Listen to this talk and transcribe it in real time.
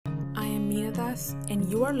Meena Das, and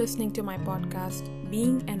you are listening to my podcast,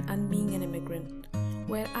 Being and Unbeing an Immigrant,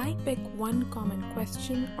 where I pick one common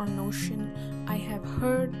question or notion I have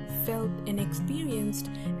heard, felt, and experienced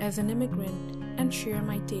as an immigrant and share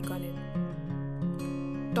my take on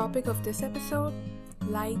it. Topic of this episode: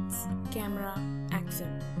 lights, camera,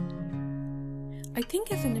 accent. I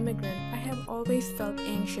think as an immigrant, I have always felt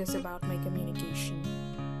anxious about my communication,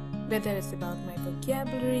 whether it's about my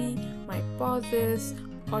vocabulary, my pauses,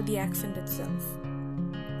 or the accent itself.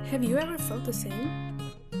 Have you ever felt the same?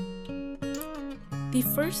 The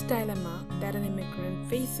first dilemma that an immigrant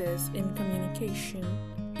faces in communication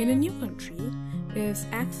in a new country is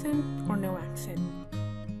accent or no accent.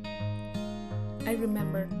 I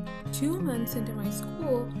remember 2 months into my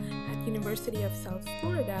school at University of South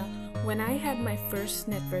Florida when I had my first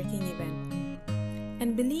networking event.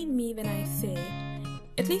 And believe me when I say,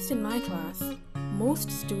 at least in my class, most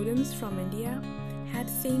students from India had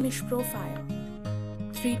same-ish profile.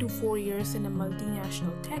 3 to 4 years in a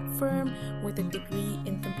multinational tech firm with a degree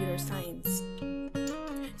in computer science.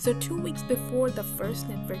 So 2 weeks before the first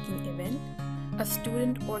networking event, a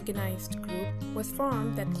student-organized group was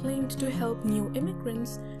formed that claimed to help new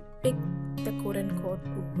immigrants pick the quote-unquote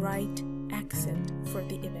right accent for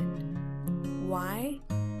the event. Why?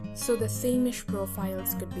 So the same-ish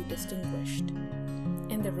profiles could be distinguished.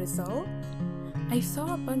 And the result? I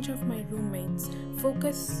saw a bunch of my roommates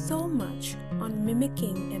focus so much on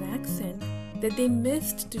mimicking an accent that they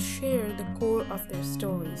missed to share the core of their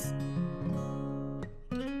stories.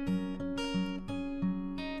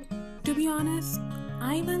 To be honest,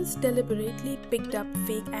 I once deliberately picked up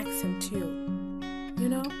fake accent too. You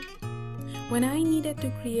know, when I needed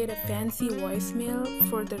to create a fancy voicemail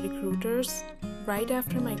for the recruiters right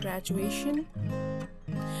after my graduation,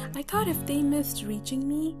 I thought if they missed reaching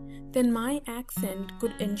me, then my accent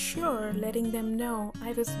could ensure letting them know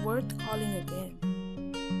I was worth calling again.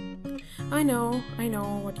 I know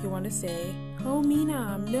what you want to say. Oh,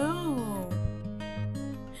 Meena, no.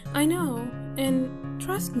 I know, and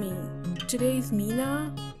trust me, today's Meena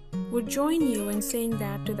would join you in saying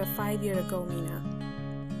that to the 5-year-ago Meena.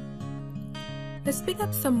 Let's pick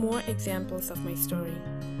up some more examples of my story.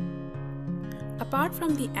 Apart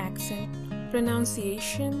from the accent,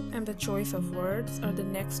 pronunciation and the choice of words are the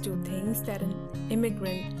next 2 things that an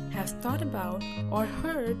immigrant has thought about or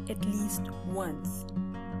heard at least once.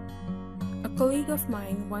 A colleague of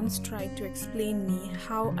mine once tried to explain me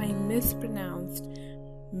how I mispronounced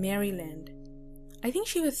Maryland. I think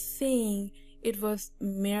she was saying it was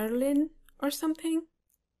Maryland or something.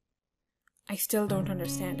 I still don't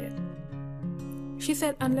understand it. She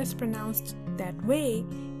said unless pronounced that way,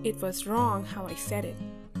 it was wrong how I said it.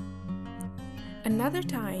 Another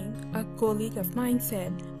time, a colleague of mine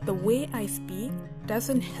said, the way I speak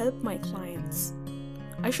doesn't help my clients.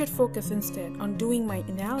 I should focus instead on doing my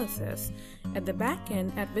analysis at the back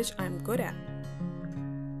end at which I'm good at.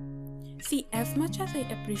 See, as much as I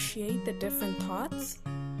appreciate the different thoughts,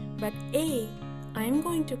 but A, I'm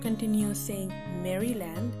going to continue saying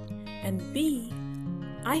Maryland, and B,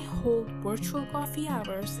 I hold virtual coffee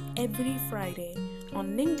hours every Friday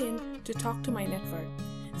on LinkedIn to talk to my network.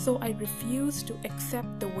 So I refuse to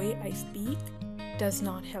accept the way I speak does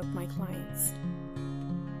not help my clients.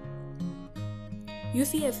 You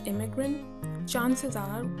see, as immigrant, chances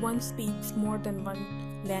are one speaks more than one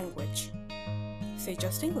language. Say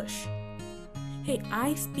just English. Hey,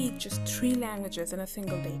 I speak just 3 languages in a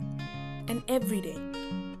single day, and every day.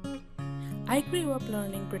 I grew up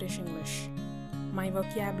learning British English. My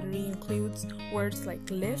vocabulary includes words like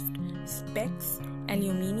lift, specs,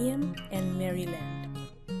 aluminium, and Maryland.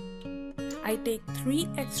 I take 3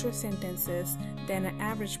 extra sentences than an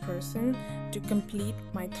average person to complete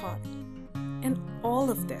my thought. And all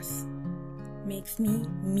of this makes me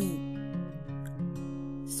me.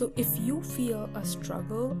 So if you feel a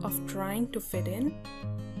struggle of trying to fit in,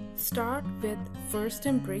 start with first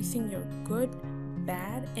embracing your good,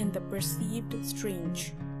 bad, and the perceived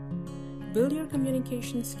strange. Build your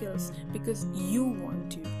communication skills because you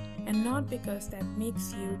want to, and not because that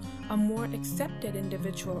makes you a more accepted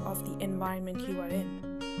individual of the environment you are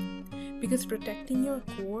in. Because protecting your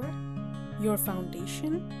core, your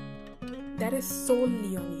foundation, that is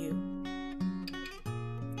solely on you.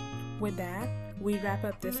 With that, we wrap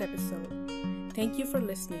up this episode. Thank you for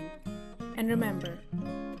listening. And remember,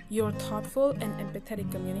 your thoughtful and empathetic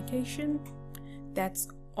communication, that's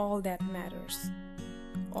all that matters.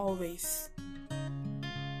 Always.